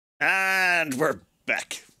And we're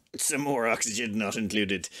back. Some more oxygen not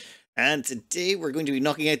included. And today we're going to be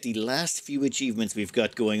knocking out the last few achievements we've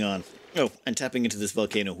got going on. Oh, and tapping into this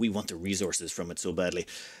volcano. We want the resources from it so badly.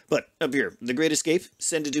 But up here, the Great Escape.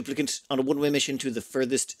 Send a duplicate on a one-way mission to the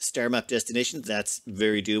furthest star map destination. That's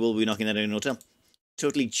very doable. We'll be knocking that out in no time.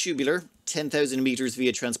 Totally tubular. 10,000 meters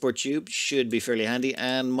via transport tube. Should be fairly handy.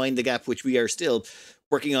 And Mind the Gap, which we are still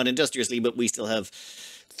working on industriously, but we still have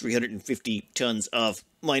 350 tons of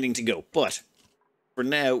mining to go. But for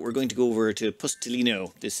now, we're going to go over to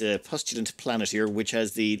Pustelino, this postulant planet here, which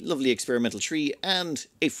has the lovely experimental tree and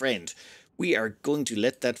a friend. We are going to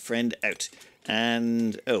let that friend out.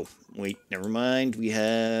 And, oh, wait, never mind. We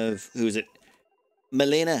have, who is it?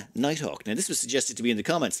 Milena Nighthawk. Now, this was suggested to me in the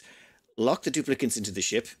comments. Lock the duplicates into the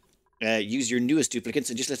ship, use your newest duplicates,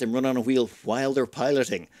 and just let them run on a wheel while they're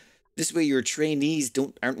piloting. This way your trainees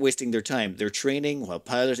aren't wasting their time. They're training while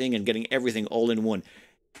piloting and getting everything all in one.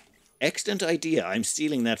 Excellent idea. I'm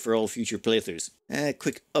stealing that for all future playthroughs.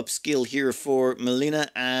 Quick upskill here for Melina,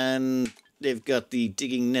 and they've got the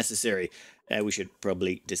digging necessary. We should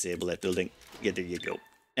probably disable that building. Yeah, there you go.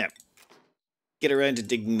 Now, get around to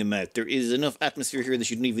digging them out. There is enough atmosphere here that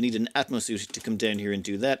you don't even need an atmosuit to come down here and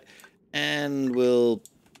do that. And we'll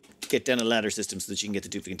get down a ladder system so that you can get the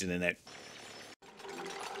duplicate in and out.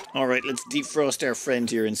 Alright, let's defrost our friend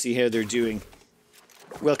here and see how they're doing.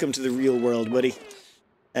 Welcome to the real world, buddy.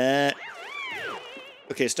 Okay,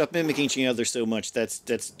 stop mimicking each other so much. That's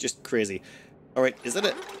just crazy. Alright, is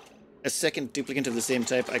that a second duplicate of the same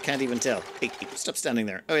type? I can't even tell. Hey, stop standing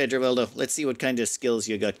there. Oh yeah, Geraldo, let's see what kind of skills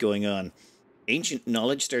you got going on. Ancient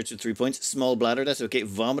Knowledge starts with 3 points. Small Bladder, that's okay.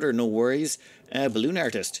 Vomiter, no worries. Balloon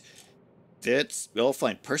Artist. That's all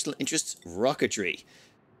fine. Personal Interests, Rocketry.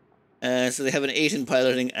 So they have an 8 in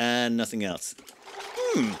piloting and nothing else.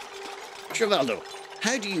 Travaldo,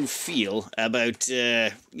 how do you feel about,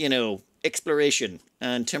 you know, exploration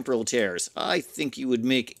and temporal tears? I think you would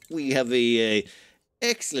make... We have a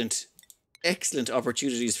excellent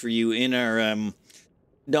opportunities for you in our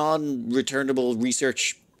non-returnable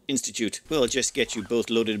research institute. We'll just get you both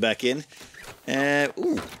loaded back in.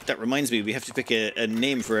 Ooh, that reminds me, we have to pick a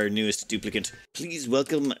name for our newest duplicate. Please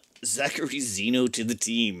welcome Zachary Zeno to the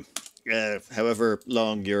team. However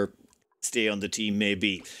long your stay on the team may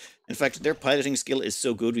be. In fact, their piloting skill is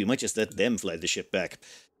so good, we might just let them fly the ship back.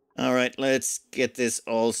 Alright, let's get this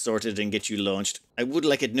all sorted and get you launched. I would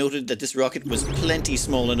like it noted that this rocket was plenty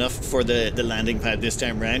small enough for the landing pad this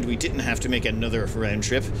time round. We didn't have to make another round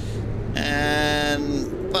trip.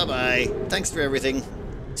 And bye-bye. Thanks for everything.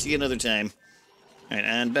 See you another time. Alright,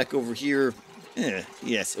 and back over here.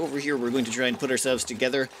 Yes, over here we're going to try and put ourselves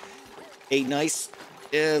together a nice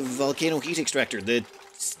volcano heat extractor. The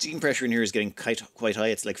steam pressure in here is getting quite high.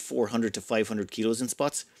 It's like 400 to 500 kilos in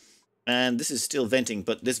spots. And this is still venting,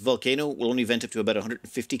 but this volcano will only vent up to about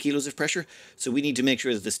 150 kilos of pressure. So we need to make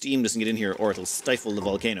sure that the steam doesn't get in here or it'll stifle the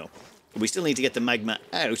volcano. But we still need to get the magma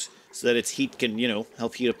out so that its heat can, you know,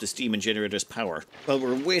 help heat up the steam and generate us power. While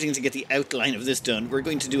we're waiting to get the outline of this done, we're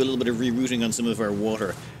going to do a little bit of rerouting on some of our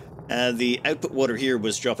water. The output water here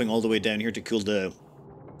was dropping all the way down here to cool the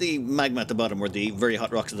magma at the bottom, or the very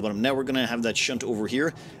hot rocks at the bottom. Now we're going to have that shunt over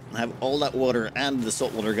here and have all that water and the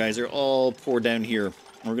saltwater geyser all pour down here.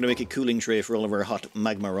 We're going to make a cooling tray for all of our hot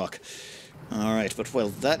magma rock. Alright, but while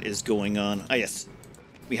that is going on... Ah yes,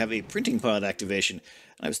 we have a printing pod activation.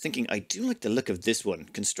 And I was thinking, I do like the look of this one.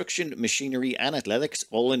 Construction, machinery, and athletics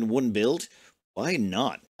all in one build. Why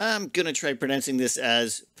not? I'm going to try pronouncing this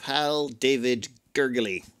as Pal David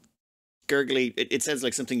Gurgley. Gurgley, it sounds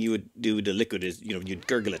like something you would do with a liquid, is, you know, you'd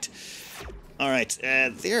gurgle it. Alright,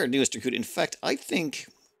 they're our newest recruit. In fact, I think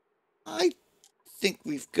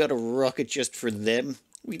we've got a rocket just for them.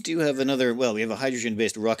 We do have another, well, we have a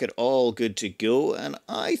hydrogen-based rocket all good to go, and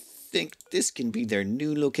I think this can be their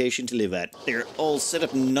new location to live at. They're all set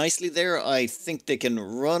up nicely there. I think they can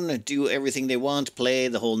run, do everything they want, play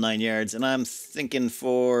the whole 9 yards, and I'm thinking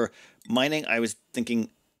for mining, I was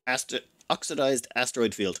thinking oxidized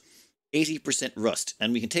asteroid field. 80% rust,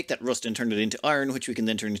 and we can take that rust and turn it into iron, which we can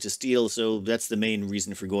then turn into steel, so that's the main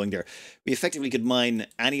reason for going there. We effectively could mine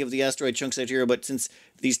any of the asteroid chunks out here, but since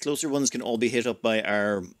these closer ones can all be hit up by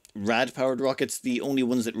our rad-powered rockets, the only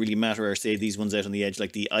ones that really matter are, say, these ones out on the edge,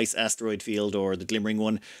 like the ice asteroid field or the glimmering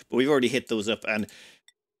one, but we've already hit those up, and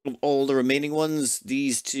of all the remaining ones,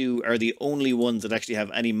 these two are the only ones that actually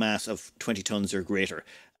have any mass of 20 tons or greater.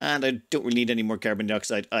 And I don't really need any more carbon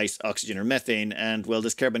dioxide, ice, oxygen, or methane. And, well,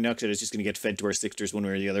 this carbon dioxide is just going to get fed to our sixters one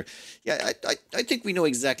way or the other. Yeah, I think we know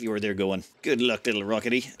exactly where they're going. Good luck, little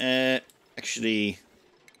rockety. Actually,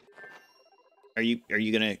 are you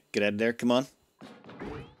going to get out of there? Come on.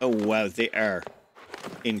 Oh, wow, they are.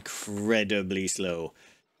 incredibly slow.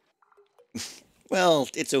 Well,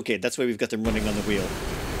 it's okay. That's why we've got them running on the wheel.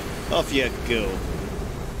 Off you go.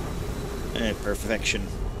 Perfection.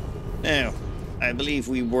 Now, I believe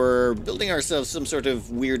we were building ourselves some sort of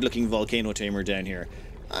weird-looking volcano tamer down here.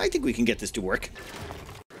 I think we can get this to work.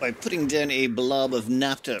 By putting down a blob of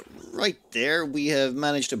naphtha right there, we have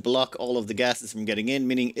managed to block all of the gases from getting in,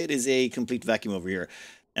 meaning it is a complete vacuum over here.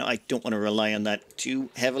 Now, I don't want to rely on that too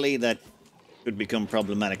heavily. That could become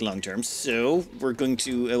problematic long term. So we're going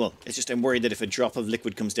to, well, it's just I'm worried that if a drop of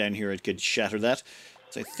liquid comes down here, it could shatter that.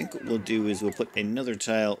 So I think what we'll do is we'll put another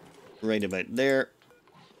tile right about there.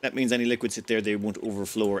 That means any liquids hit there, they won't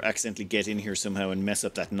overflow or accidentally get in here somehow and mess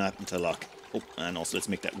up that naphtha lock. Oh, and also let's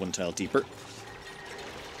make that one tile deeper.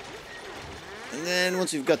 And then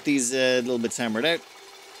once we've got these little bits hammered out,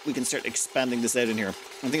 we can start expanding this out in here. And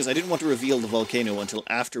the thing is, I didn't want to reveal the volcano until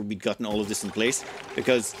after we'd gotten all of this in place,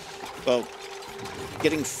 because, well,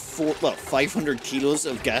 getting 500 kilos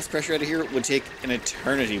of gas pressure out of here would take an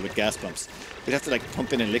eternity with gas pumps. We'd have to, like,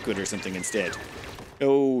 pump in a liquid or something instead.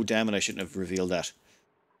 Oh, damn it, I shouldn't have revealed that.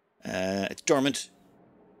 It's dormant.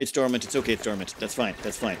 It's dormant. It's okay, it's dormant. That's fine.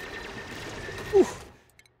 That's fine. Whew. For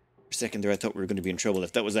a second there, I thought we were going to be in trouble.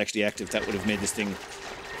 If that was actually active, that would have made this thing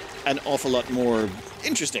an awful lot more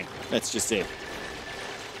interesting, let's just say.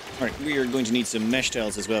 Alright, we are going to need some mesh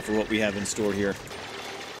tiles as well for what we have in store here.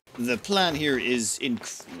 The plan here is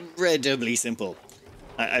incredibly simple.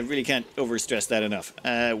 I really can't overstress that enough.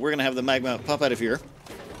 We're going to have the magma pop out of here,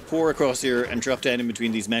 pour across here, and drop down in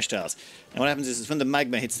between these mesh tiles. And what happens is when the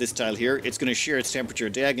magma hits this tile here, it's going to share its temperature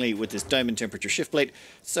diagonally with this diamond temperature shift plate,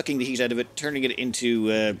 sucking the heat out of it, turning it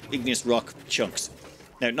into igneous rock chunks.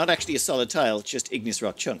 Now, not actually a solid tile, just igneous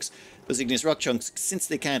rock chunks. Those igneous rock chunks, since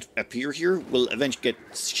they can't appear here, will eventually get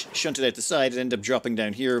shunted out the side and end up dropping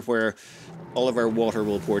down here, where all of our water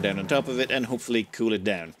will pour down on top of it and hopefully cool it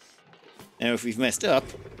down. Now, if we've messed up...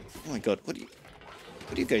 Oh my god, what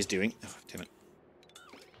are you guys doing? Oh, damn it.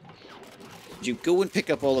 Did you go and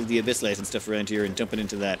pick up all of the abyssalite and stuff around here and dump it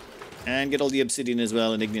into that? And get all the obsidian as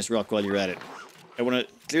well and igneous rock while you're at it. I want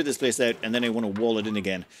to clear this place out, and then I want to wall it in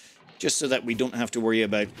again. Just so that we don't have to worry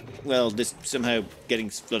about, well, this somehow getting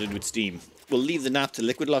flooded with steam. We'll leave the naphtha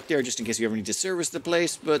liquid lock there just in case we ever need to service the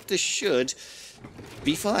place, but this should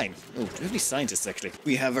be fine. Oh, do we have any scientists, actually?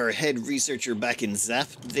 We have our head researcher back in Zap.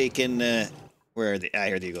 They can, where are they? Ah,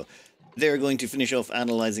 here they go. They're going to finish off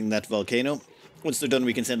analyzing that volcano. Once they're done,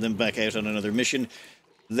 we can send them back out on another mission.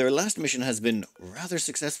 Their last mission has been rather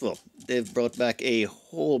successful. They've brought back a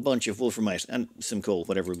whole bunch of wolframite and some coal,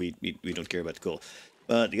 whatever, we don't care about the coal.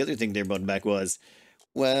 But the other thing they brought back was,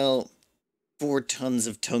 well, 4 tons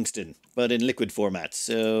of tungsten, but in liquid format.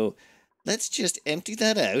 So let's just empty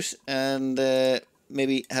that out and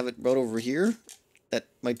maybe have it brought over here. That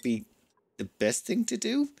might be the best thing to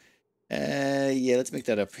do. Yeah, let's make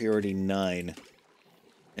that a priority 9.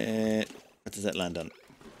 What does that land on?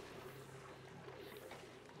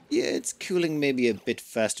 Yeah, it's cooling maybe a bit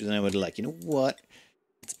faster than I would like. You know what?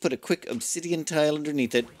 Let's put a quick obsidian tile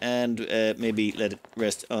underneath it and maybe let it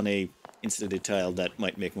rest on a insulated tile. That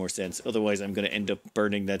might make more sense. Otherwise, I'm going to end up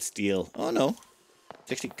burning that steel. Oh, no.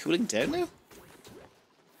 It's actually cooling down now?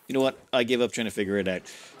 You know what? I give up trying to figure it out.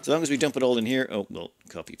 As long as we dump it all in here... Oh, well,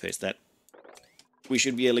 copy-paste that. We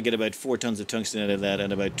should be able to get about 4 tons of tungsten out of that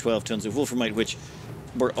and about 12 tons of wolframite, which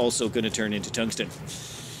we're also going to turn into tungsten.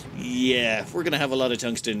 Yeah, we're going to have a lot of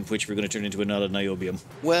tungsten, which we're going to turn into a lot of niobium.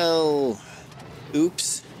 Well...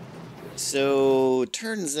 Oops. So,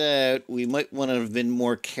 turns out we might want to have been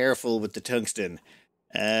more careful with the tungsten.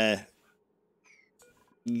 Yeah,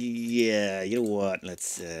 you know what?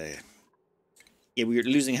 Let's, yeah, we're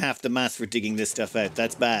losing half the mass for digging this stuff out.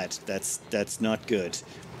 That's bad. That's not good.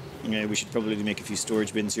 Yeah, we should probably make a few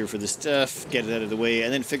storage bins here for the stuff, get it out of the way,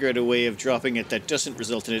 and then figure out a way of dropping it that doesn't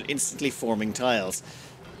result in it instantly forming tiles.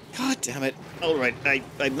 God damn it. Alright,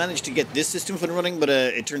 I managed to get this system up and running, but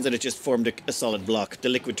it turns out it just formed a solid block. The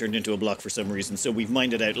liquid turned into a block for some reason, so we've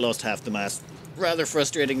mined it out, lost half the mass. Rather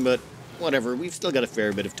frustrating, but whatever. We've still got a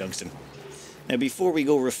fair bit of tungsten. Now, before we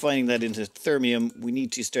go refining that into thermium, we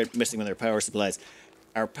need to start messing with our power supplies.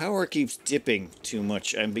 Our power keeps dipping too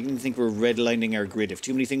much. I'm beginning to think we're redlining our grid. If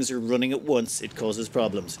too many things are running at once, it causes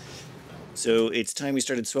problems. So it's time we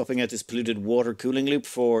started swapping out this polluted water cooling loop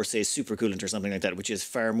for, say, supercoolant or something like that, which is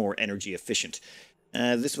far more energy efficient.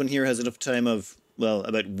 This one here has an uptime of, well,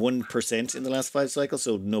 about 1% in the last 5 cycles,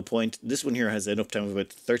 so no point. This one here has an uptime of about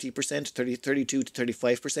 30%, 32 to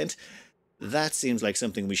 35%. That seems like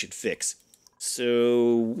something we should fix.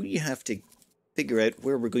 So we have to figure out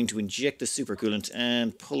where we're going to inject the supercoolant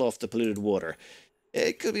and pull off the polluted water.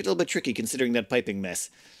 It could be a little bit tricky considering that piping mess.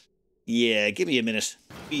 Yeah, give me a minute.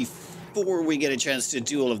 Before we get a chance to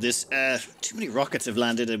do all of this, too many rockets have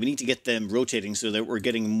landed and we need to get them rotating so that we're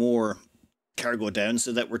getting more cargo down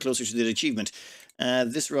so that we're closer to the achievement.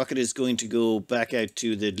 This rocket is going to go back out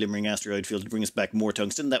to the Glimmering Asteroid Field to bring us back more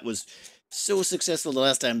tungsten. That was so successful the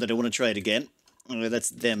last time that I want to try it again. That's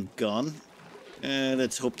them gone.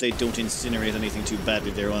 Let's hope they don't incinerate anything too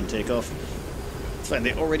badly there on takeoff. It's fine,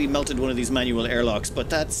 they already melted one of these manual airlocks, but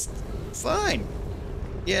that's fine.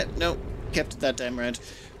 Yeah, no, kept it that time around.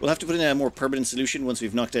 We'll have to put in a more permanent solution once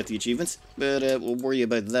we've knocked out the achievements, but we'll worry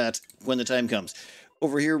about that when the time comes.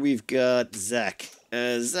 Over here we've got Zach.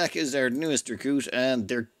 Zach is our newest recruit, and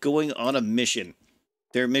they're going on a mission.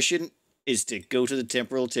 Their mission is to go to the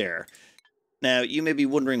Temporal Tear. Now, you may be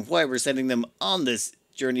wondering why we're sending them on this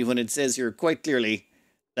journey when it says here quite clearly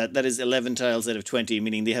that that is 11 tiles out of 20,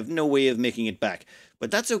 meaning they have no way of making it back.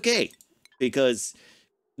 But that's okay, because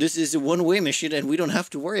this is a one-way mission and we don't have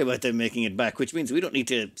to worry about them making it back, which means we don't need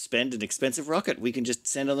to spend an expensive rocket. We can just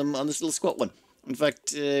send them on this little squat one. In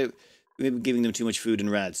fact, we may be giving them too much food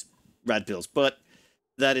and rad pills, but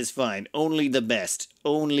that is fine. Only the best.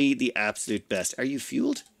 Only the absolute best. Are you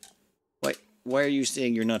fueled? Why are you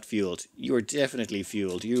saying you're not fueled? You're definitely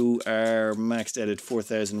fueled. You are maxed out at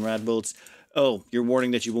 4,000 rad bolts. Oh, you're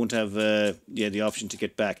warning that you won't have the option to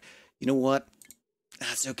get back. You know what?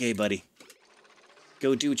 That's okay, buddy.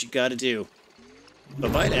 Go do what you gotta do.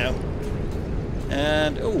 Bye-bye now.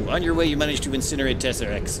 And, oh, on your way you managed to incinerate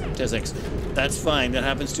Tessex. That's fine. That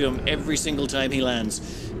happens to him every single time he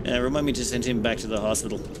lands. Remind me to send him back to the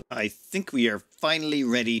hospital. I think we are finally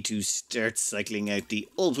ready to start cycling out the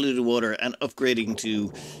all polluted water and upgrading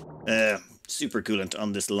to super coolant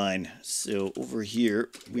on this line. So over here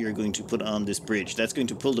we are going to put on this bridge. That's going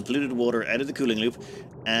to pull the polluted water out of the cooling loop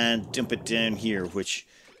and dump it down here, which,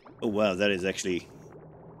 oh wow, that is actually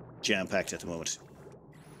jam-packed at the moment.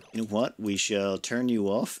 You know what? We shall turn you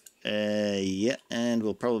off. Yeah, and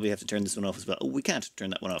we'll probably have to turn this one off as well. Oh, we can't turn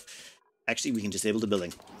that one off. Actually, we can disable the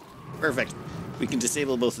building. Perfect. We can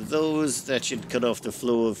disable both of those. That should cut off the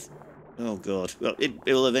flow of... Oh, God. Well, it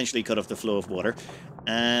will eventually cut off the flow of water.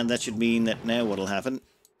 And that should mean that now what will happen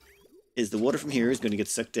is the water from here is going to get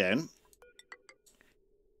sucked down.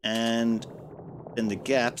 And then the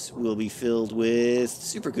gaps will be filled with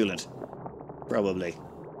supercoolant. Probably.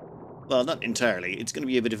 Well, not entirely. It's going to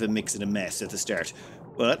be a bit of a mix and a mess at the start.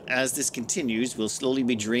 But as this continues, we'll slowly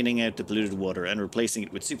be draining out the polluted water and replacing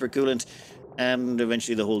it with supercoolant, and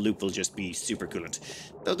eventually the whole loop will just be supercoolant.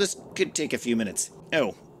 Though this could take a few minutes.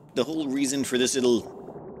 Oh, the whole reason for this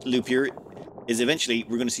little loop here is eventually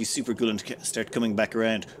we're going to see supercoolant start coming back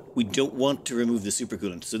around. We don't want to remove the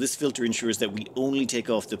supercoolant, so this filter ensures that we only take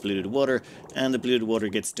off the polluted water, and the polluted water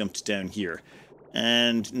gets dumped down here.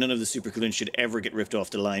 And none of the supercoolant should ever get ripped off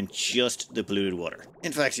the line, just the polluted water.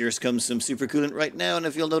 In fact, here comes some supercoolant right now, and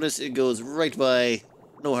if you'll notice, it goes right by,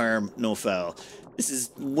 no harm, no foul. This is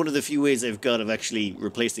one of the few ways I've got of actually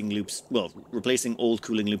replacing loops, well, replacing old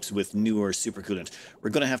cooling loops with newer supercoolant. We're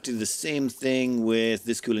going to have to do the same thing with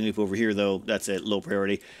this cooling loop over here, though. That's a low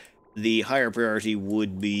priority. The higher priority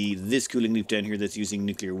would be this cooling loop down here that's using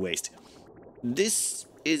nuclear waste. This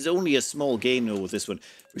is only a small gain, though, with this one.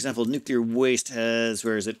 For example, nuclear waste has,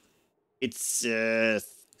 where is it? Its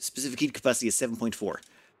specific heat capacity is 7.4.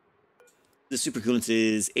 The supercoolant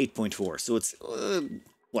is 8.4. So it's,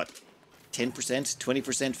 what, 10%,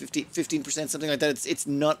 20%, 15%, something like that. It's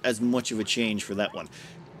not as much of a change for that one.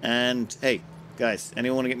 And, hey, guys,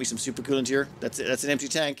 anyone want to get me some supercoolant here? That's an empty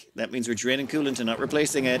tank. That means we're draining coolant and not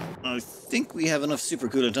replacing it. I think we have enough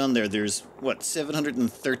supercoolant on there. There's, what,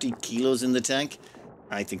 730 kilos in the tank?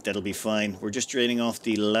 I think that'll be fine. We're just draining off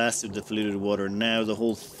the last of the polluted water now. The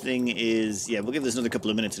whole thing is... yeah, we'll give this another couple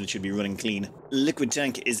of minutes and it should be running clean. Liquid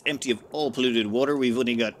tank is empty of all polluted water. We've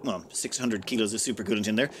only got, well, 600 kilos of supercoolant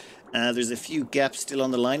in there. There's a few gaps still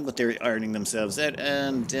on the line, but they're ironing themselves out.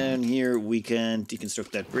 And down here we can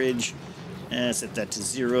deconstruct that bridge. Set that to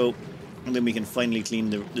 0. And then we can finally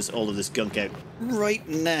clean all of this gunk out. Right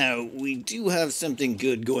now, we do have something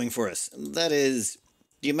good going for us. That is...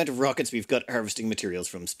 the amount of rockets we've got harvesting materials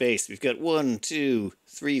from space. We've got 1, 2,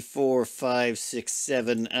 3, 4, 5, 6,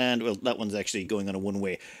 7, and, well, that one's actually going on a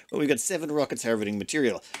one-way. But we've got 7 rockets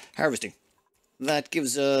harvesting. That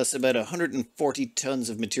gives us about 140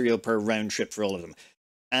 tons of material per round trip for all of them.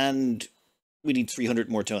 And we need 300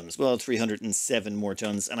 more tons. Well, 307 more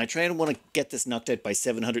tons. And I try and want to get this knocked out by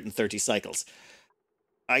 730 cycles.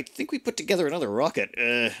 I think we put together another rocket.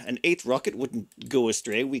 An 8th rocket wouldn't go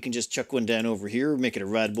astray. We can just chuck one down over here, make it a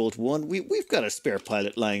Radbolt 1. We've got a spare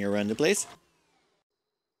pilot lying around the place.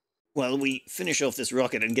 while we finish off this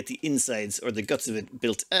rocket and get the insides or the guts of it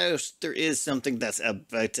built out, there is something that's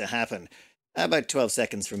about to happen. About 12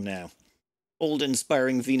 seconds from now. Old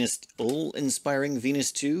Inspiring Venus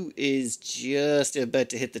 2 is just about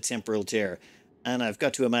to hit the temporal tear. And I've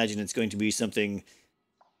got to imagine it's going to be something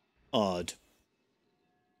odd.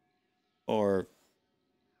 Or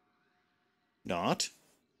not.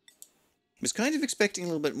 I was kind of expecting a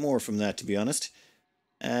little bit more from that, to be honest.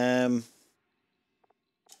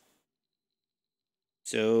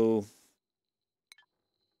 So,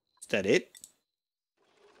 is that it?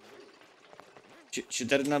 Should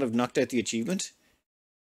that not have knocked out the achievement?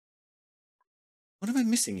 What am I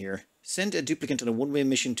missing here? Send a duplicate on a one-way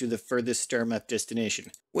mission to the furthest star map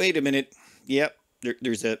destination. Wait a minute. Yep,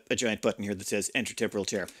 there's a giant button here that says enter temporal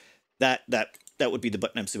tear. That would be the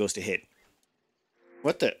button I'm supposed to hit.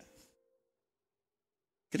 What the?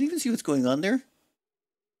 Can I even see what's going on there?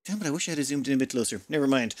 Damn it, I wish I had zoomed in a bit closer. Never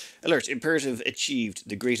mind. Alert, imperative achieved.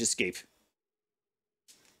 The Great Escape.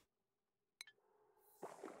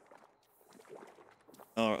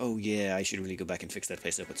 Oh yeah, I should really go back and fix that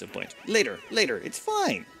place up at some point. Later, it's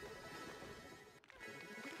fine.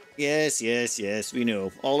 Yes, we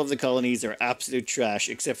know. All of the colonies are absolute trash,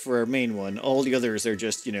 except for our main one. All the others are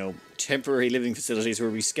just, you know, temporary living facilities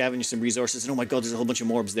where we scavenge some resources. And oh my god, there's a whole bunch of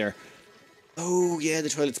morbs there. Oh yeah, the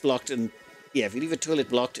toilet's blocked, and yeah, if you leave a toilet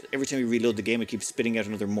blocked, every time you reload the game, it keeps spitting out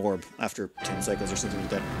another morb after 10 cycles or something like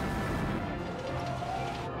that.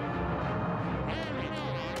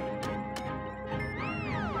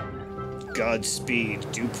 Godspeed,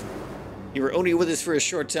 dupe. You were only with us for a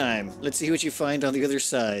short time. Let's see what you find on the other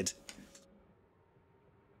side.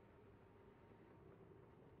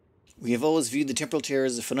 We have always viewed the temporal tear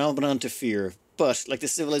as a phenomenon to fear, but, like the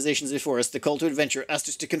civilizations before us, the call to adventure asked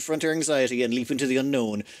us to confront our anxiety and leap into the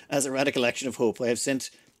unknown. As a radical action of hope, I have sent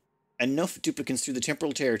enough duplicants through the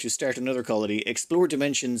temporal tear to start another colony, explore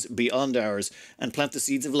dimensions beyond ours, and plant the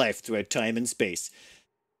seeds of life throughout time and space.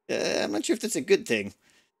 I'm not sure if that's a good thing.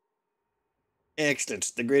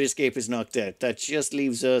 Excellent. The Great Escape is knocked out. That just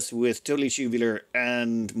leaves us with Totally Tubular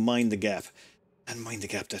and Mind the Gap. And Mind the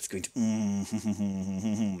Gap, that's going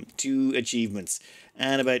to... 2 achievements.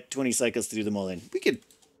 And about 20 cycles to do them all in. We could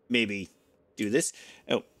maybe do this.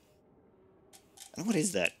 Oh. And what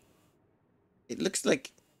is that? It looks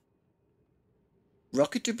like...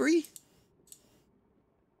 rocket debris?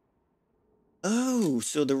 Oh,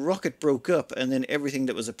 so the rocket broke up and then everything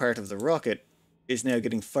that was a part of the rocket is now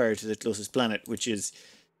getting fired to the closest planet, which is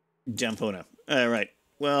Dampona. Alright,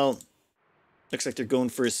 well, looks like they're going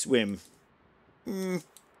for a swim. Yeah,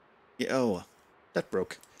 oh, that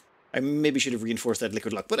broke. I maybe should have reinforced that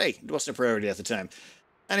liquid lock, but hey, it wasn't a priority at the time.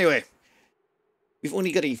 Anyway, we've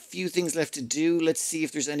only got a few things left to do. Let's see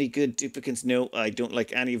if there's any good duplicates. No, I don't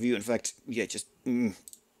like any of you. In fact, yeah, just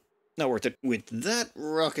not worth it. With that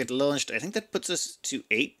rocket launched, I think that puts us to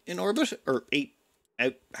 8 in orbit, or 8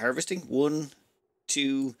 out harvesting. 1,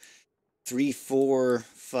 2, 3, 4,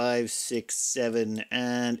 5, 6, 7,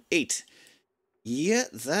 and 8. Yeah,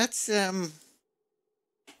 that's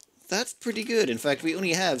pretty good. In fact, we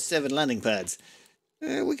only have 7 landing pads.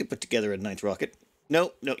 We could put together a 9th rocket.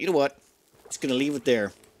 No, you know what? Just gonna leave it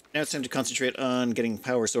there. Now it's time to concentrate on getting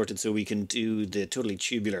power sorted so we can do the Totally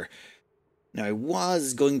Tubular. Now, I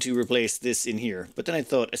was going to replace this in here, but then I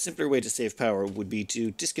thought a simpler way to save power would be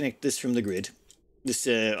to disconnect this from the grid, this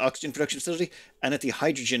oxygen production facility, and let the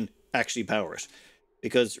hydrogen actually power it.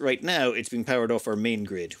 Because right now, it's being powered off our main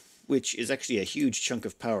grid, which is actually a huge chunk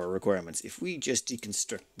of power requirements. If we just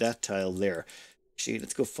deconstruct that tile there... Actually,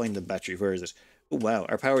 let's go find the battery. Where is it? Oh, wow.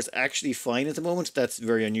 Our power's actually fine at the moment. That's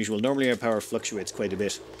very unusual. Normally, our power fluctuates quite a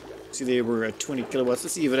bit. See, they were at 20 kilowatts.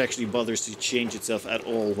 Let's see if it actually bothers to change itself at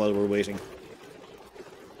all while we're waiting.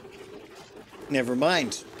 Never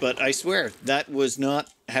mind. But I swear, that was not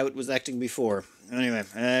how it was acting before. Anyway,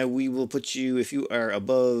 we will put you, if you are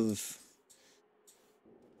above...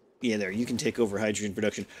 Yeah, there. You can take over hydrogen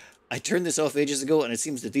production. I turned this off ages ago, and it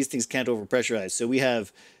seems that these things can't overpressurize. So we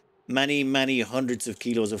have many hundreds of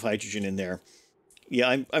kilos of hydrogen in there. Yeah,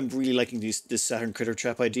 I'm really liking this Saturn critter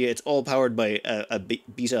trap idea. It's all powered by a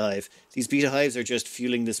beta hive. These beta hives are just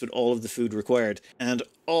fueling this with all of the food required. And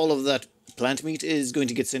all of that plant meat is going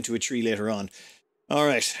to get sent to a tree later on.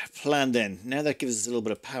 Alright, plan then. Now that gives us a little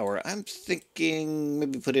bit of power. I'm thinking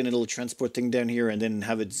maybe put in a little transport thing down here and then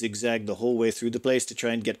have it zigzag the whole way through the place to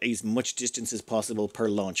try and get as much distance as possible per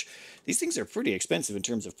launch. These things are pretty expensive in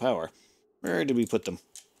terms of power. Where did we put them?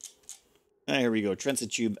 Ah, here we go.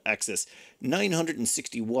 Transit tube access.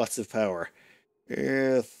 960 watts of power.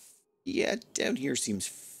 Yeah, down here seems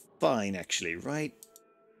fine, actually. Right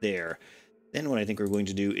there. Then what I think we're going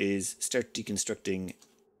to do is start deconstructing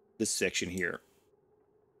this section here.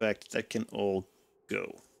 In fact, that can all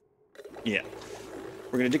go. Yeah.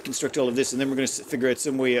 We're going to deconstruct all of this, and then we're going to figure out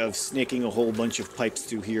some way of snaking a whole bunch of pipes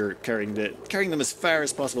through here, carrying them as far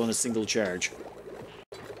as possible on a single charge.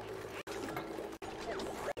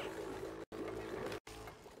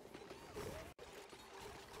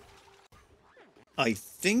 I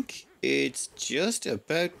think it's just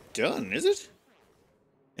about done, is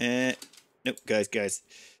it? Nope, guys.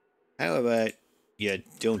 How about you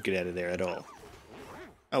don't get out of there at all?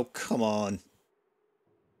 Oh, come on.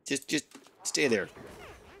 Just stay there.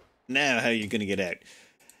 Now how are you going to get out?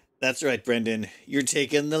 That's right, Brendan. You're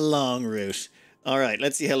taking the long route. Alright,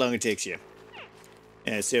 let's see how long it takes you.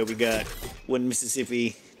 So we got 1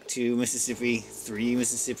 Mississippi, 2 Mississippi, 3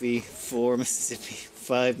 Mississippi, 4 Mississippi,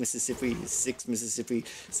 5 Mississippi, 6 Mississippi,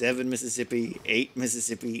 7 Mississippi, 8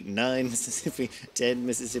 Mississippi, 9 Mississippi, 10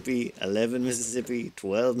 Mississippi, 11 Mississippi,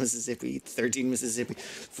 12 Mississippi, 13 Mississippi,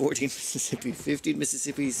 14 Mississippi, 15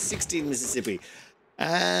 Mississippi, 16 Mississippi.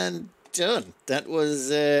 And done. That was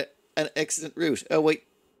an excellent route. Oh, wait.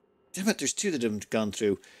 Damn it, there's 2 that haven't gone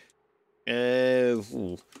through.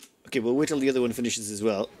 Okay, we'll wait till the other one finishes as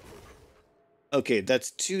well. Okay, that's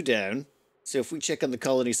 2 down. So if we check on the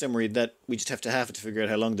colony summary, that we just have to half it to figure out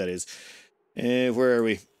how long that is. Where are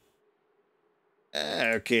we?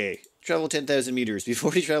 Okay, travel 10,000 meters. We've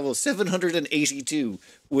already traveled 782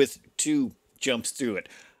 with 2 jumps through it.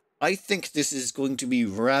 I think this is going to be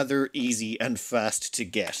rather easy and fast to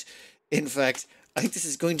get. In fact, I think this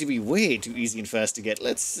is going to be way too easy and fast to get.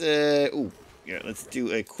 Let's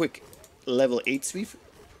do a quick level 8 sweep.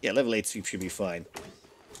 Yeah, level 8 sweep should be fine.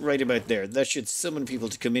 Right about there. That should summon people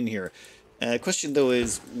to come in here. Question though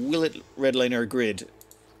is, will it redline our grid?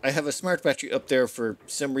 I have a smart battery up there for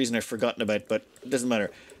some reason I've forgotten about, but it doesn't matter.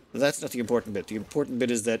 That's not the important bit. The important bit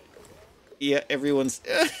is that, yeah, everyone's...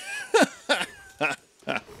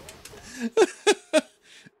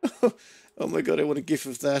 Oh my god, I want a gif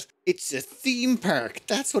of that. It's a theme park.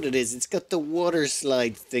 That's what it is. It's got the water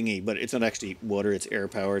slide thingy, but it's not actually water, it's air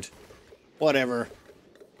powered. Whatever.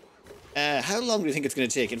 How long do you think it's going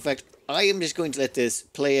to take? In fact, I am just going to let this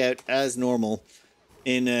play out as normal.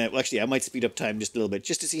 Well, actually, I might speed up time just a little bit,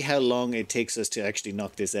 just to see how long it takes us to actually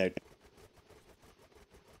knock this out.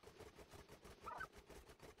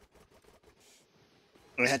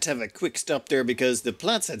 I had to have a quick stop there because the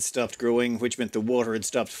plants had stopped growing, which meant the water had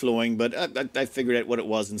stopped flowing, but I figured out what it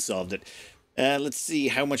was and solved it. Let's see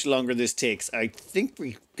how much longer this takes. I think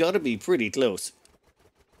we've got to be pretty close.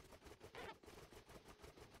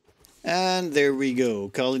 And there we go.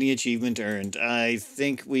 Colony achievement earned. I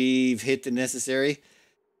think we've hit the necessary.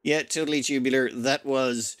 Yeah, totally tubular. That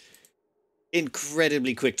was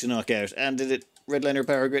incredibly quick to knock out. And did it redliner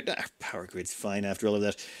power grid? Ah, power grid's fine after all of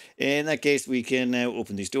that. In that case, we can now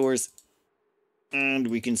open these doors. And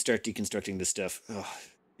we can start deconstructing this stuff. Oh,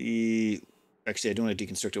 actually, I don't want to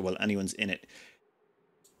deconstruct it while anyone's in it.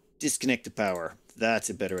 Disconnect the power. That's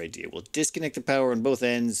a better idea. We'll disconnect the power on both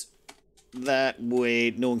ends. That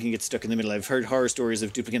way, no one can get stuck in the middle. I've heard horror stories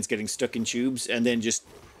of duplicants getting stuck in tubes and then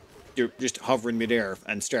they're just hovering midair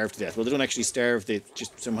and starve to death. Well, they don't actually starve, they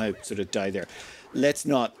just somehow sort of die there. Let's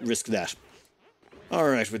not risk that.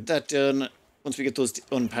 Alright, with that done, once we get those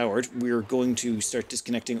unpowered, we're going to start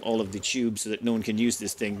disconnecting all of the tubes so that no one can use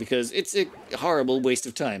this thing, because it's a horrible waste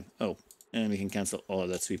of time. Oh, and we can cancel all of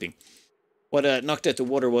that sweeping. What knocked out the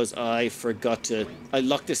water was I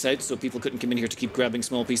locked this out so people couldn't come in here to keep grabbing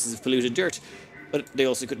small pieces of polluted dirt. But they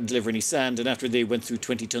also couldn't deliver any sand, and after they went through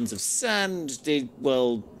 20 tons of sand, there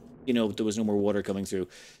was no more water coming through.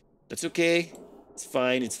 That's okay. It's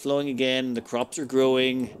fine. It's flowing again. The crops are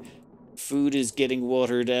growing. Food is getting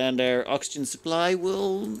watered, and our oxygen supply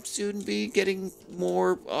will soon be getting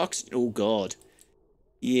more oxygen. Oh, God.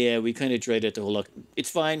 Yeah, we kind of dried out the whole... It's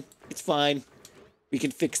fine. It's fine. We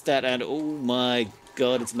can fix that, and oh my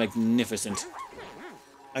god, it's magnificent.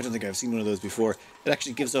 I don't think I've seen one of those before. It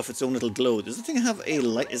actually gives off its own little glow. Does the thing have a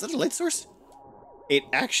light? Is that a light source? It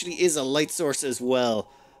actually is a light source as well.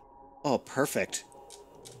 Oh, perfect.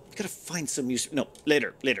 Gotta find some use... No,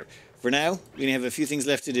 later. For now, we only have a few things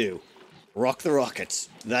left to do. Rock the rockets.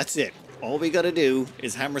 That's it. All we gotta do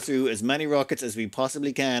is hammer through as many rockets as we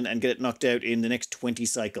possibly can and get it knocked out in the next 20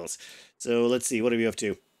 cycles. So let's see, what are we up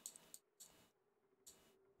to?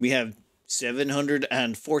 We have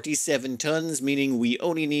 747 tons, meaning we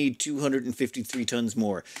only need 253 tons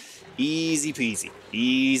more. Easy peasy.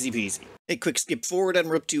 Easy peasy. A quick skip forward and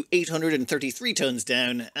we're up to 833 tons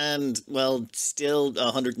down and, well, still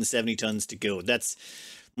 170 tons to go. That's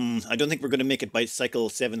I don't think we're going to make it by cycle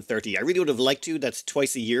 730. I really would have liked to. That's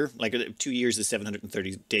twice a year. Like 2 years is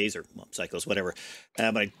 730 days or well, cycles, whatever.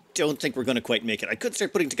 But I don't think we're going to quite make it. I could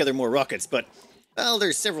start putting together more rockets, but, well,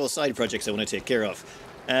 there's several side projects I want to take care of.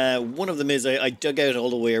 One of them is I dug out all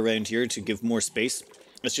the way around here to give more space.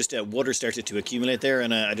 It's just water started to accumulate there,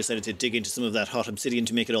 and I decided to dig into some of that hot obsidian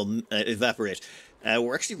to make it all evaporate.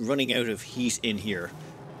 We're actually running out of heat in here.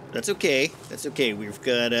 That's okay. That's okay. We've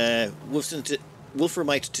got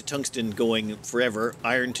wolframite to tungsten going forever,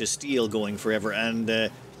 iron to steel going forever,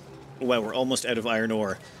 and, well, we're almost out of iron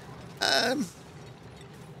ore.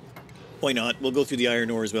 Why not? We'll go through the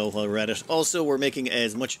iron ore as well while we're at it. Also, we're making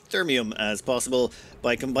as much thermium as possible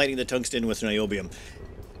by combining the tungsten with niobium.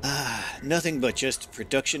 Nothing but just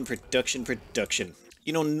production, production, production.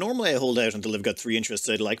 You know, normally I hold out until I've got 3 interests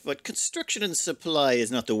I'd like, but construction and supply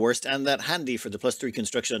is not the worst, and that handy for the +3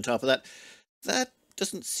 construction on top of that, that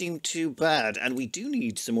doesn't seem too bad, and we do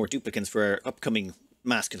need some more duplicants for our upcoming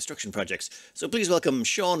mass construction projects. So please welcome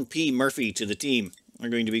Sean P. Murphy to the team. We're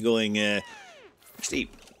going to be going, actually,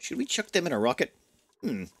 should we chuck them in a rocket?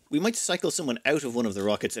 We might cycle someone out of one of the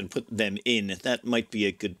rockets and put them in. That might be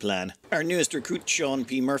a good plan. Our newest recruit, Sean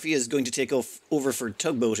P. Murphy, is going to take over for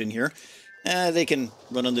Tugboat in here. They can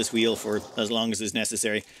run on this wheel for as long as is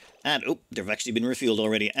necessary. And, oh, they've actually been refueled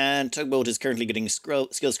already. And Tugboat is currently getting skill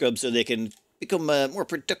scrubs so they can become more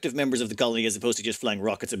productive members of the colony as opposed to just flying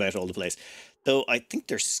rockets about all the place. Though I think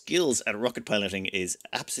their skills at rocket piloting is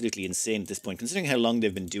absolutely insane at this point, considering how long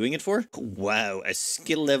they've been doing it for. Wow, a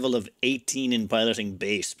skill level of 18 in piloting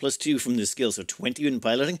base, +2 from the skill, so 20 in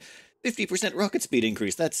piloting, 50% rocket speed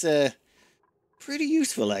increase. That's pretty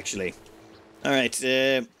useful, actually. Alright,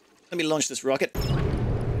 let me launch this rocket.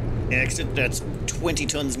 Excellent, that's 20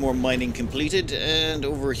 tons more mining completed. And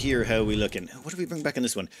over here, how are we looking? What do we bring back on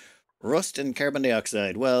this one? Rust and carbon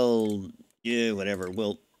dioxide. Well, yeah, whatever.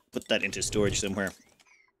 We'll put that into storage somewhere.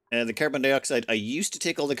 The carbon dioxide, I used to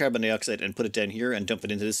take all the carbon dioxide and put it down here and dump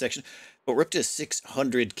it into this section, but we're up to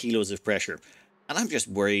 600 kilos of pressure. And I'm just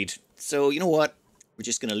worried. So, you know what? We're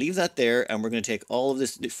just going to leave that there, and we're going to take all of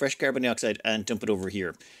this fresh carbon dioxide and dump it over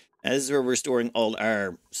here. This is where we're storing all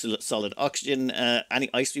our solid oxygen, any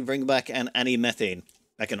ice we bring back, and any methane.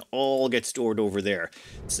 That can all get stored over there.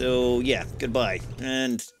 So, yeah, goodbye.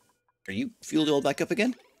 And are you fueled all back up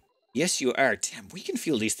again? Yes, you are. Damn, we can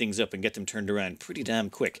fuel these things up and get them turned around pretty damn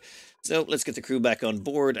quick. So let's get the crew back on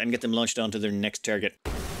board and get them launched onto their next target.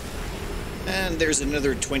 And there's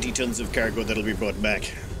another 20 tons of cargo that'll be brought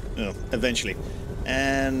back. Oh, eventually.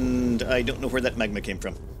 And I don't know where that magma came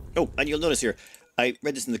from. Oh, and you'll notice here, I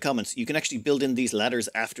read this in the comments, you can actually build in these ladders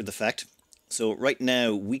after the fact. So right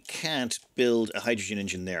now, we can't build a hydrogen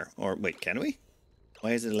engine there. Or, wait, can we?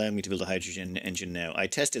 Why is it allowing me to build a hydrogen engine now? I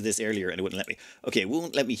tested this earlier and it wouldn't let me. Okay, it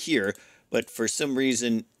won't let me here, but for some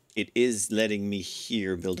reason it is letting me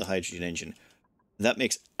here build a hydrogen engine. That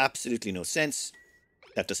makes absolutely no sense.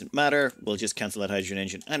 That doesn't matter. We'll just cancel that hydrogen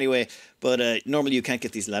engine anyway. But normally you can't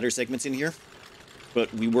get these ladder segments in here.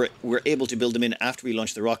 But we're able to build them in after we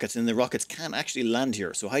launch the rockets, and the rockets can actually land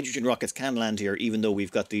here. So hydrogen rockets can land here even though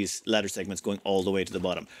we've got these ladder segments going all the way to the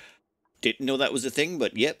bottom. Didn't know that was a thing,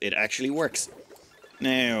 but yep, it actually works.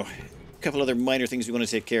 Now, a couple other minor things we want to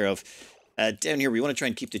take care of. Down here, we want to try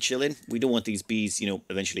and keep the chill in. We don't want these bees, you know,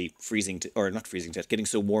 eventually freezing, or not freezing, getting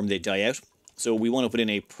so warm they die out. So we want to put in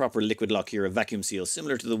a proper liquid lock here, a vacuum seal,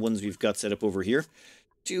 similar to the ones we've got set up over here.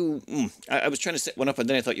 I was trying to set one up, and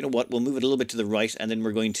then I thought, you know what, we'll move it a little bit to the right, and then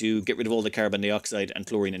we're going to get rid of all the carbon dioxide and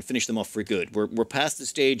chlorine and finish them off for good. We're past the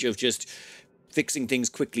stage of just fixing things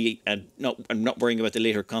quickly and not worrying about the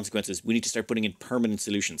later consequences. We need to start putting in permanent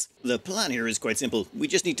solutions. The plan here is quite simple. We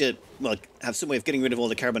just need to, well, have some way of getting rid of all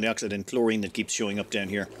the carbon dioxide and chlorine that keeps showing up down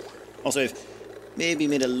here. Also, I've maybe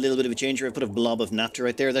made a little bit of a change here. I've put a blob of naphtha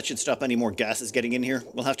right there. That should stop any more gases getting in here.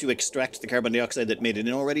 We'll have to extract the carbon dioxide that made it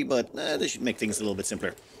in already, but this should make things a little bit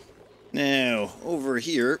simpler. Now, over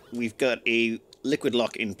here, we've got a liquid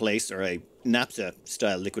lock in place, or a naphtha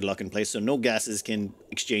style liquid lock in place, so no gases can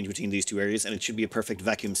exchange between these two areas, and it should be a perfect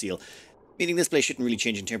vacuum seal, meaning this place shouldn't really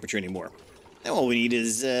change in temperature anymore. Now all we need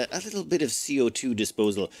is a little bit of CO2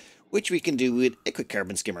 disposal, which we can do with a quick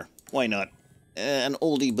carbon skimmer. Why not? An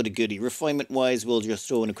oldie but a goodie. Refinement wise, we'll just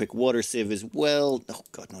throw in a quick water sieve as well. Oh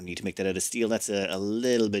god, no need to make that out of steel. That's a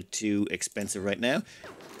little bit too expensive right now.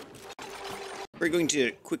 We're going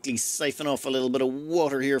to quickly siphon off a little bit of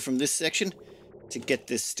water here from this section to get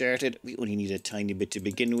this started. We only need a tiny bit to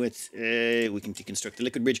begin with. We can deconstruct the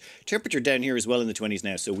liquid bridge. Temperature down here is well in the 20s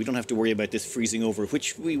now, so we don't have to worry about this freezing over,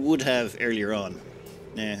 which we would have earlier on.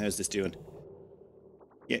 How's this doing?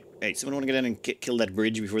 Yeah, hey, someone want to get in and kill that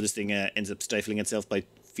bridge before this thing ends up stifling itself by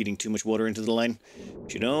feeding too much water into the line.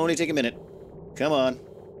 Should only take a minute. Come on.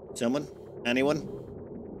 Someone? Anyone?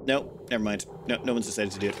 No, never mind. No one's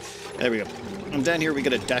decided to do it. There we go. And down here we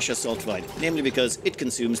got a dash of salt fine, namely because it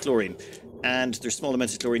consumes chlorine. And there's small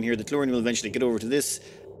amounts of chlorine here. The chlorine will eventually get over to this,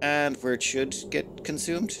 and where it should get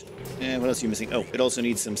consumed. What else are you missing? Oh, it also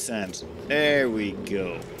needs some sand. There we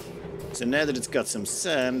go. So now that it's got some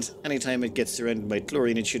sand, anytime it gets surrounded by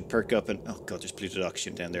chlorine, it should perk up and... Oh god, there's polluted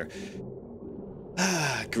oxygen down there.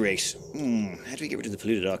 Ah, great. How do we get rid of the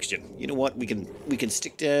polluted oxygen? You know what? We can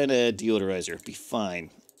stick down a deodorizer. Be fine.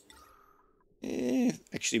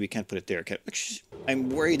 Actually, we can't put it there. I'm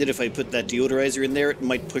worried that if I put that deodorizer in there, it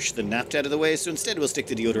might push the napped out of the way. So instead, we'll stick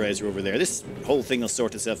the deodorizer over there. This whole thing will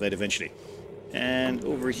sort itself out eventually. And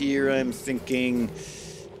over here, I'm thinking,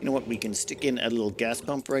 you know what? We can stick in a little gas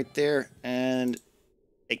pump right there. And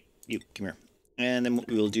hey, you come here. And then what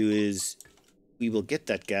we will do is we will get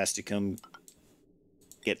that gas to come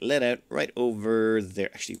get let out right over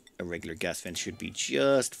there. Actually, a regular gas vent should be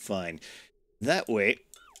just fine. That way,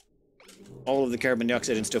 all of the carbon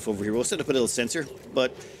dioxide and stuff over here, we'll set up a little sensor,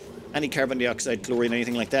 but any carbon dioxide, chlorine,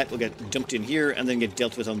 anything like that will get dumped in here and then get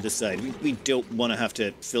dealt with on this side. We don't want to have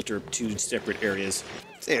to filter two separate areas.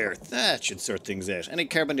 There, that should sort things out. Any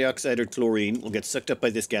carbon dioxide or chlorine will get sucked up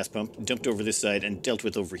by this gas pump, dumped over this side and dealt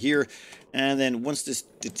with over here. And then once this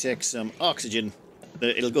detects some oxygen,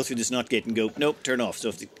 it'll go through this NOT gate and go, nope, turn off. So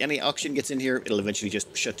if any oxygen gets in here, it'll eventually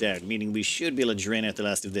just shut down, meaning we should be able to drain out the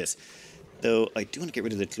last of this. Though, I do want to get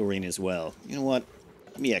rid of the chlorine as well. You know what?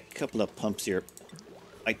 Give me a couple of pumps here.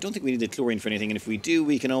 I don't think we need the chlorine for anything, and if we do,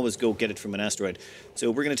 we can always go get it from an asteroid. So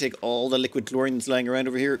we're going to take all the liquid chlorine that's lying around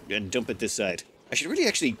over here and dump it this side. I should really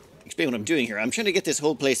actually explain what I'm doing here. I'm trying to get this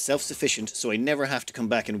whole place self-sufficient, so I never have to come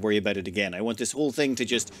back and worry about it again. I want this whole thing to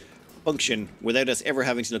just function without us ever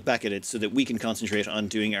having to look back at it so that we can concentrate on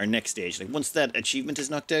doing our next stage. Like, once that achievement is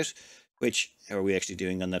knocked out, which, how are we actually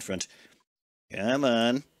doing on that front? Come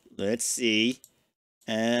on. Let's see.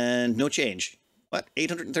 And no change. What?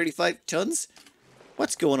 835 tons?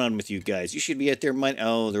 What's going on with you guys? You should be out there mining.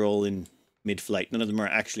 Oh, they're all in mid-flight. None of them are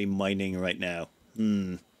actually mining right now.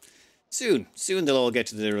 Soon they'll all get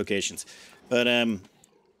to their locations. But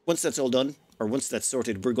once that's all done, or once that's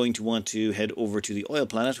sorted, we're going to want to head over to the oil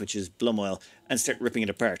planet, which is Blum Oil, and start ripping it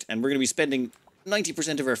apart. And we're going to be spending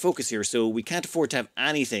 90% of our focus here, so we can't afford to have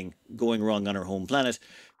anything going wrong on our home planet,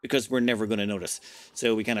 because we're never going to notice.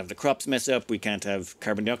 So we can't have the crops mess up, we can't have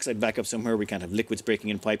carbon dioxide back up somewhere, we can't have liquids breaking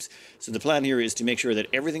in pipes. So the plan here is to make sure that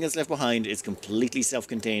everything that's left behind is completely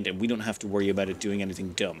self-contained and we don't have to worry about it doing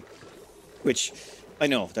anything dumb. Which, I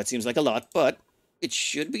know, that seems like a lot, but it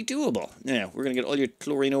should be doable. Now, we're going to get all your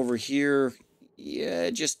chlorine over here. Yeah,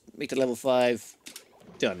 just make it level 5.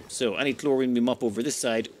 Done. So any chlorine we mop over this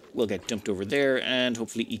side will get dumped over there and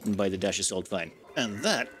hopefully eaten by the dash of salt vine. And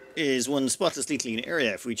that is one spotlessly clean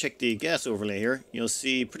area. If we check the gas overlay here, you'll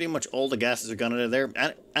see pretty much all the gases are gone out of there.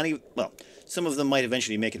 Well, some of them might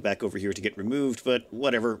eventually make it back over here to get removed, but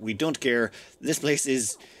whatever, we don't care. This place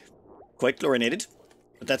is quite chlorinated,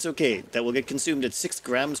 but that's okay. That will get consumed at 6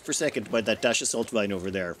 grams per second by that dash of salt vine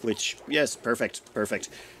over there, which, yes, perfect.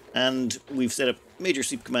 And we've set up major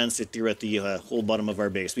sweep commands throughout the whole bottom of our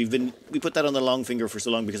base. We put that on the long finger for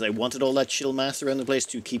so long because I wanted all that chill mass around the place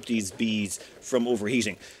to keep these bees from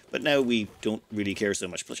overheating. But now we don't really care so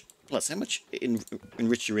much. Plus, how much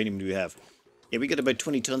enriched uranium do we have? Yeah, we got about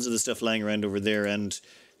 20 tons of the stuff lying around over there, and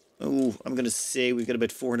oh, I'm going to say we've got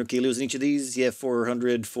about 400 kilos in each of these. Yeah,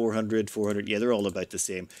 400, 400, 400. Yeah, they're all about the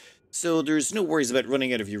same. So there's no worries about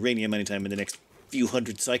running out of uranium anytime in the next few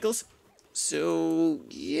hundred cycles. So,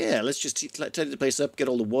 yeah, let's just tidy the place up, get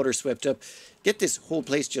all the water swept up, get this whole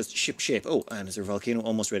place just ship-shape. Oh, and is our volcano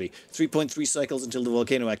almost ready? 3.3 cycles until the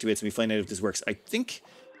volcano activates and we find out if this works. I think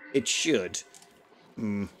it should.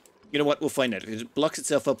 You know what? We'll find out. If it blocks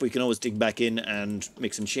itself up, we can always dig back in and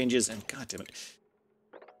make some changes. And god damn it.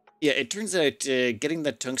 Yeah, it turns out getting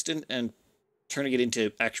that tungsten and turning it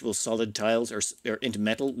into actual solid tiles or into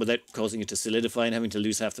metal without causing it to solidify and having to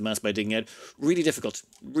lose half the mass by digging out, really difficult.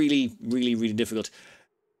 Really difficult.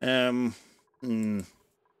 You know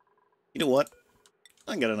what?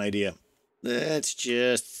 I got an idea. Let's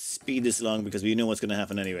just speed this along because we know what's going to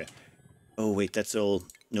happen anyway. Oh wait, that's all.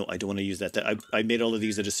 No, I don't want to use that. I made all of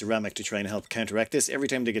these out of ceramic to try and help counteract this. Every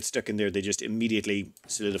time they get stuck in there, they just immediately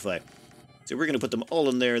solidify. So we're going to put them all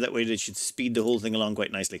in there. That way they should speed the whole thing along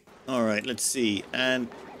quite nicely. All right, let's see. And,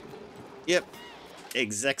 yep,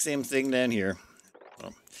 exact same thing down here.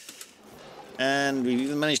 Well, and we've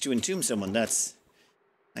even managed to entomb someone. That's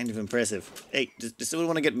kind of impressive. Hey, does someone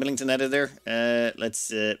want to get Millington out of there?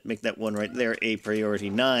 Let's make that one right there a priority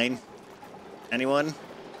 9. Anyone?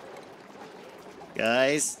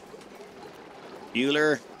 Guys.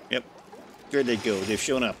 Bueller. Yep. There they go. They've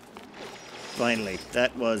shown up. Finally.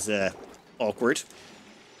 That was awkward.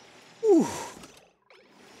 Whew.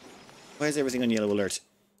 Why is everything on yellow alert?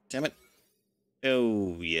 Damn it.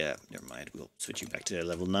 Oh, yeah. Never mind. We'll switch you back to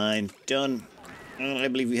level 9. Done. I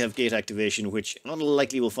believe we have gate activation, which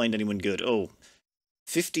unlikely will find anyone good. Oh,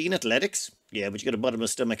 15 athletics? Yeah, but you got a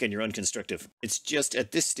bottomless stomach and you're unconstructive. It's just,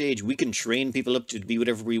 at this stage, we can train people up to be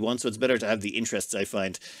whatever we want, so it's better to have the interests, I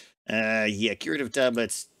find. Yeah, curative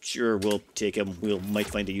tablets, sure, we'll take them. We might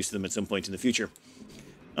find a use of them at some point in the future.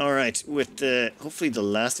 Alright, with hopefully the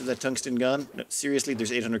last of that tungsten gone. No, seriously,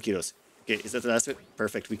 there's 800 kilos. Okay, is that the last of it?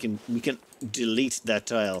 Perfect. We can delete that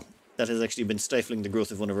tile. That has actually been stifling the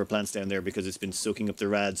growth of one of our plants down there because it's been soaking up the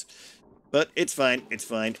rads. But it's fine, it's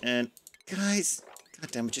fine. And guys, god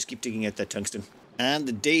damn it, just keep digging out that tungsten. And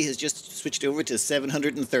the day has just switched over to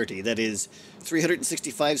 730. That is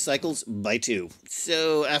 365 cycles by 2.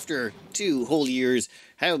 So after 2 whole years,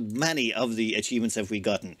 how many of the achievements have we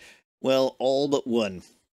gotten? Well, all but one.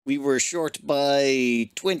 We were short by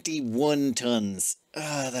 21 tons.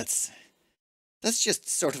 That's just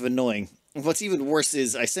sort of annoying. What's even worse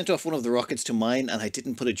is I sent off one of the rockets to mine and I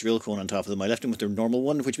didn't put a drill cone on top of them. I left them with their normal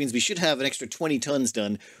one, which means we should have an extra 20 tons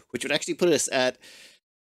done, which would actually put us at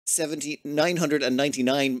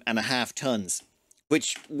 999.5 tons,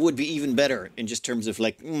 which would be even better in just terms of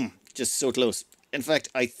like, just so close. In fact,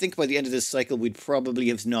 I think by the end of this cycle, we'd probably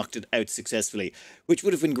have knocked it out successfully, which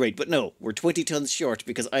would have been great. But no, we're 20 tons short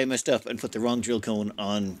because I messed up and put the wrong drill cone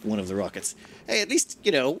on one of the rockets. Hey, at least,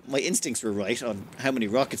 you know, my instincts were right on how many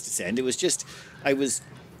rockets to send. It was just, I was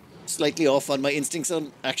slightly off on my instincts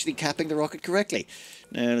on actually capping the rocket correctly.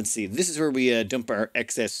 Now, let's see. This is where we dump our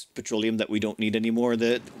excess petroleum that we don't need anymore.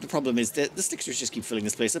 The problem is that the Slicksters just keep filling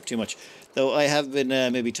this place up too much. Though I have been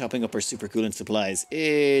maybe topping up our supercoolant supplies.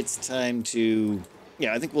 It's time to...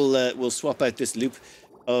 Yeah, I think we'll swap out this loop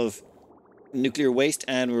of nuclear waste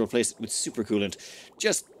and we'll replace it with supercoolant.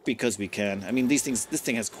 Just because we can. I mean, this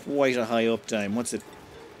thing has quite a high uptime. What's it?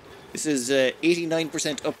 This is 89%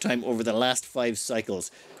 uptime over the last 5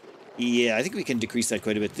 cycles. Yeah, I think we can decrease that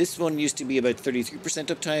quite a bit. This one used to be about 33%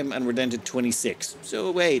 uptime, and we're down to 26.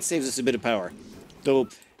 So, hey, it saves us a bit of power. Though,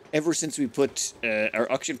 ever since we put our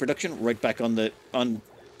oxygen production right back on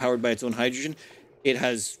powered by its own hydrogen, it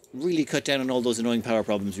has really cut down on all those annoying power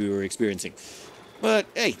problems we were experiencing. But,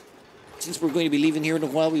 hey, since we're going to be leaving here in a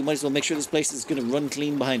while, we might as well make sure this place is going to run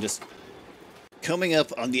clean behind us. Coming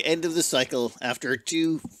up on the end of the cycle, after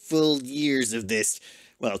 2 full years of this...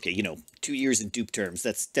 Well, okay, you know, 2 years in dupe terms.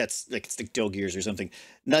 That's like it's like dog years or something.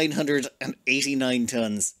 989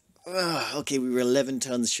 tons. Okay, we were 11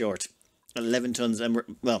 tons short. 11 tons, and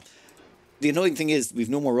well, the annoying thing is we've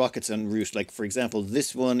no more rockets en route. Like, for example,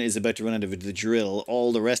 this one is about to run out of the drill.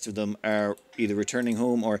 All the rest of them are either returning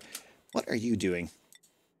home or... What are you doing?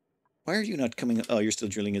 Why are you not coming... Oh, you're still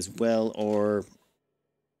drilling as well, or...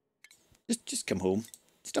 Just come home.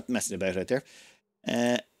 Stop messing about out there.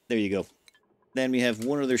 There you go. Then we have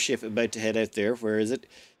one other ship about to head out there. Where is it?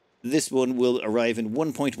 This one will arrive in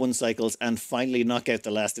 1.1 cycles and finally knock out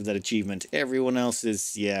the last of that achievement. Everyone else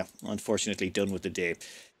is, yeah, unfortunately done with the day.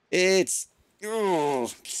 It's... Oh,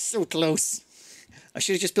 so close. I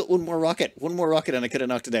should have just built one more rocket. One more rocket and I could have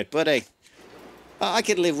knocked it out. But hey, I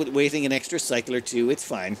could live with waiting an extra cycle or 2. It's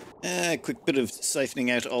fine. A quick bit of siphoning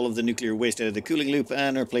out all of the nuclear waste out of the cooling loop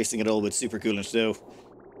and replacing it all with supercoolant. So,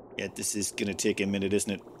 yeah, this is going to take a minute,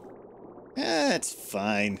 isn't it? It's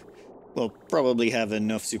fine. We'll probably have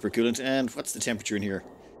enough supercoolant. And what's the temperature in here?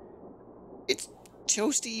 It's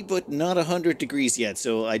toasty, but not 100 degrees yet,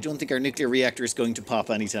 so I don't think our nuclear reactor is going to pop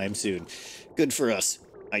anytime soon. Good for us.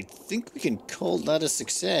 I think we can call that a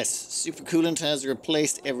success. Supercoolant has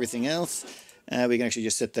replaced everything else. We can actually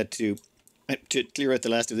just set that to clear out the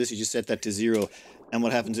last of this. You just set that to 0. And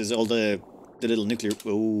what happens is all the little nuclear...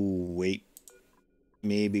 Oh, wait.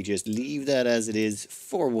 Maybe just leave that as it is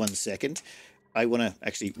for 1 second. I want to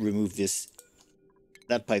actually remove this.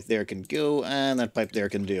 That pipe there can go, and that pipe there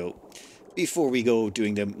can go. Before we go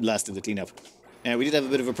doing the last of the cleanup. We did have a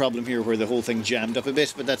bit of a problem here where the whole thing jammed up a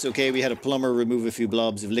bit, but that's okay. We had a plumber remove a few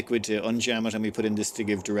blobs of liquid to unjam it, and we put in this to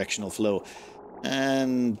give directional flow.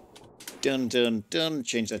 And done, done, done.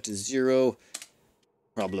 Change that to 0.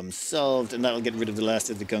 Problem solved, and that'll get rid of the last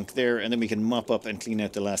of the gunk there, and then we can mop up and clean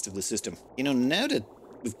out the last of the system. You know, now that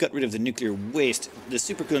we've got rid of the nuclear waste, the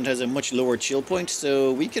supercoolant has a much lower chill point,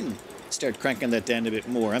 so we can start cranking that down a bit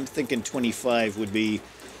more. I'm thinking 25 would be,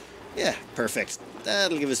 yeah, perfect.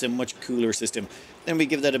 That'll give us a much cooler system. Then we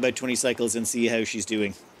give that about 20 cycles and see how she's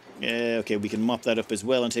doing. Okay, we can mop that up as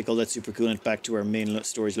well and take all that supercoolant back to our main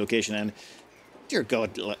storage location, and dear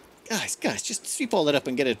God, Guys, just sweep all that up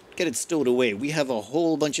and get it stowed away. We have a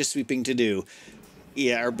whole bunch of sweeping to do.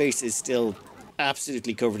 Yeah, our base is still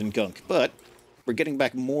absolutely covered in gunk, but we're getting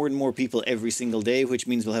back more and more people every single day, which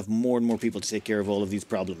means we'll have more and more people to take care of all of these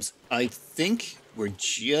problems. I think we're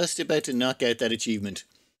just about to knock out that achievement.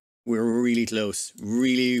 We're really close.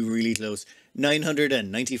 Really, really close.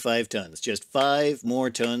 995 tons. Just 5 more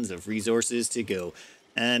tons of resources to go.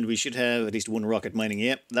 And we should have at least one rocket mining.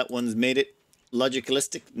 Yep, that one's made it.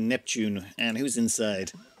 Logicalistic Neptune. And who's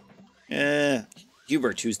inside?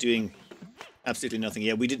 Hubert, who's doing absolutely nothing.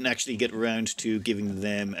 Yeah, we didn't actually get around to giving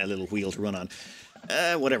them a little wheel to run on.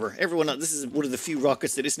 Whatever. Everyone, this is one of the few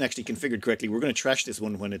rockets that isn't actually configured correctly. We're going to trash this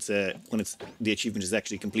one when it's the achievement is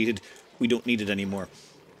actually completed. We don't need it anymore.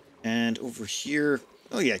 And over here,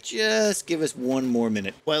 oh yeah, just give us 1 more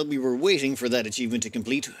minute. While we were waiting for that achievement to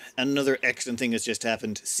complete, another excellent thing has just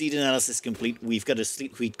happened. Seed analysis complete. We've got a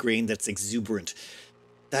sleet wheat grain that's exuberant.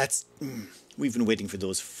 We've been waiting for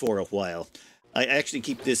those for a while. I actually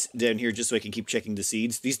keep this down here just so I can keep checking the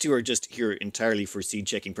seeds. These two are just here entirely for seed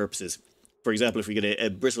checking purposes. For example, if we get a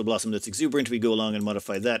bristle blossom that's exuberant, we go along and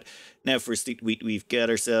modify that. Now for sleet wheat, we've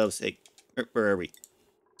got ourselves, hey, where are we?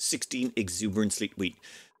 16 exuberant sleet wheat.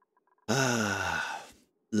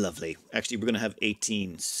 Lovely. Actually, we're going to have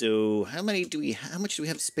 18. So how much do we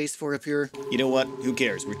have space for up here? You know what? Who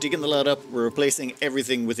cares? We're digging the lot up. We're replacing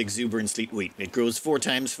everything with exuberant sleet wheat. It grows 4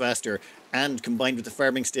 times faster, and combined with the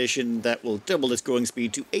farming station, that will double its growing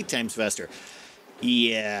speed to 8 times faster.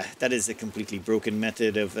 Yeah, that is a completely broken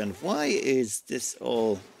method of... And why is this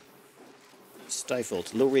all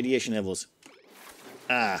stifled? Low radiation levels.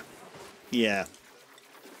 Yeah.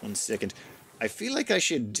 1 second. I feel like I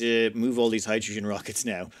should move all these hydrogen rockets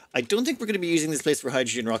now. I don't think we're going to be using this place for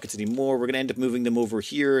hydrogen rockets anymore. We're going to end up moving them over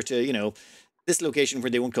here to, you know, this location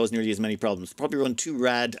where they won't cause nearly as many problems. Probably run 2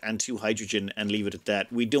 rad and 2 hydrogen and leave it at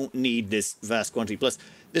that. We don't need this vast quantity. Plus,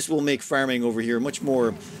 this will make farming over here much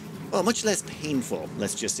more, well, much less painful,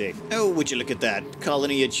 let's just say. Oh, would you look at that.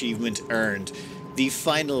 Colony achievement earned. The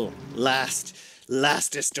final,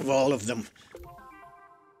 lastest of all of them.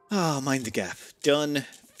 Oh, mind the gap. Done.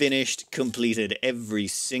 Finished, completed, every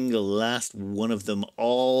single last one of them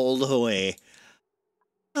all the way.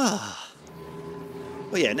 Well,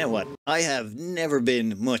 yeah, now what? I have never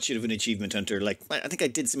been much of an achievement hunter. Like, I think I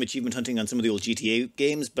did some achievement hunting on some of the old GTA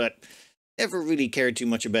games, but never really cared too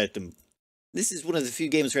much about them. This is one of the few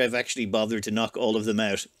games where I've actually bothered to knock all of them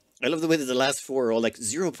out. I love the way that the last 4 are all like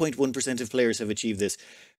 0.1% of players have achieved this,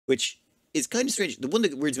 which... It's kind of strange. The one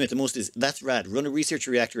that weirds me out the most is, that's rad. Run a research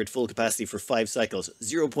reactor at full capacity for 5 cycles.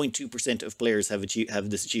 0.2% of players have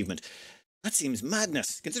this achievement. That seems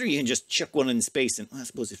madness, considering you can just chuck one in space, and I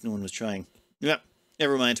suppose if no one was trying. Yeah,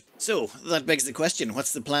 never mind. So, that begs the question,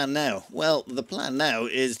 what's the plan now? Well, the plan now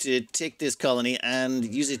is to take this colony and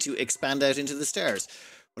use it to expand out into the stars.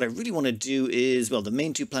 What I really want to do is, well, the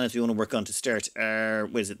main 2 planets we want to work on to start are,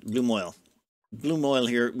 what is it, Bloom Oil. Bloom Oil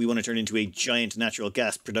here, we want to turn into a giant natural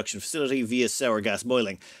gas production facility via sour gas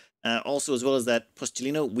boiling. Also, as well as that,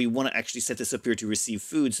 Postulino, we want to actually set this up here to receive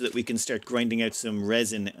food so that we can start grinding out some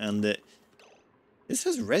resin. And this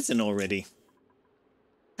has resin already.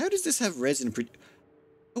 How does this have resin?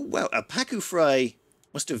 Oh, wow, a Pacu fry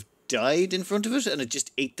must have died in front of it and it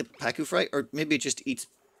just ate the Pacu fry. Or maybe it just eats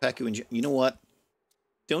Pacu and... You know what?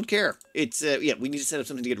 Don't care. It's, yeah, we need to set up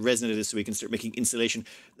something to get resin out of this so we can start making insulation.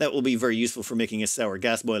 That will be very useful for making a sour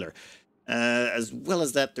gas boiler. As well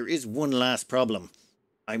as that, there is one last problem.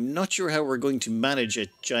 I'm not sure how we're going to manage a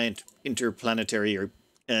giant interplanetary or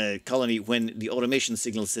colony when the automation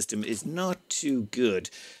signal system is not too good.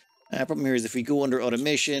 Problem here is if we go under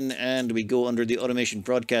automation and we go under the automation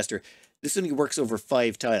broadcaster, this only works over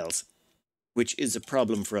 5 tiles, which is a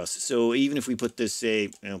problem for us. So even if we put this,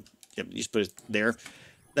 say, you know, just put it there,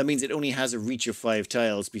 that means it only has a reach of 5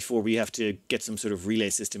 tiles before we have to get some sort of relay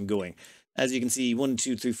system going. As you can see, 1,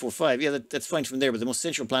 2, 3, 4, 5. Yeah, that's fine from there, but the most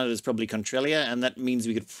central planet is probably Contralia, and that means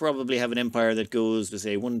we could probably have an empire that goes to,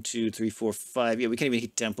 say, 1, 2, 3, 4, 5. Yeah, we can't even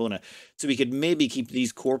hit Tampona. So we could maybe keep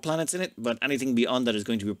these core planets in it, but anything beyond that is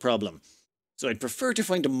going to be a problem. So I'd prefer to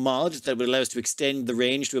find a mod that would allow us to extend the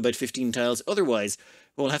range to about 15 tiles. Otherwise,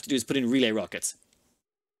 what we'll have to do is put in relay rockets.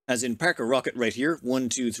 As in, park a rocket right here, 1,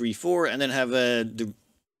 2, 3, 4, and then have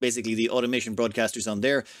basically the automation broadcasters on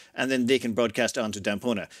there, and then they can broadcast onto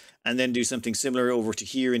Dampona. And then do something similar over to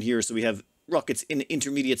here and here, so we have rockets in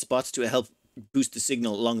intermediate spots to help boost the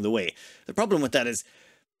signal along the way. The problem with that is,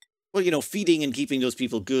 well, you know, feeding and keeping those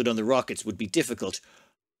people good on the rockets would be difficult.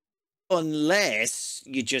 Unless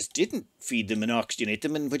you just didn't feed them and oxygenate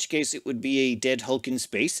them, in which case it would be a dead hulk in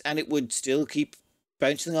space, and it would still keep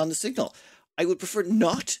bouncing on the signal. I would prefer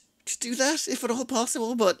not to do that, if at all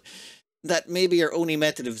possible, but that may be our only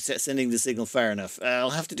method of sending the signal far enough.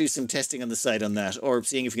 I'll have to do some testing on the side on that, or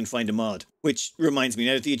seeing if we can find a mod. Which reminds me,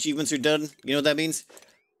 now that the achievements are done, you know what that means?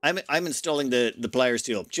 I'm installing the pliers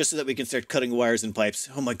tool, just so that we can start cutting wires and pipes.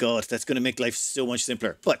 Oh my god, that's going to make life so much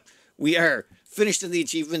simpler. But we are finished on the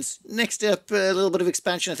achievements. Next up, a little bit of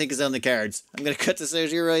expansion I think is on the cards. I'm going to cut this out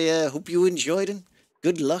here. I hope you enjoyed it.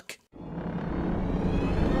 Good luck.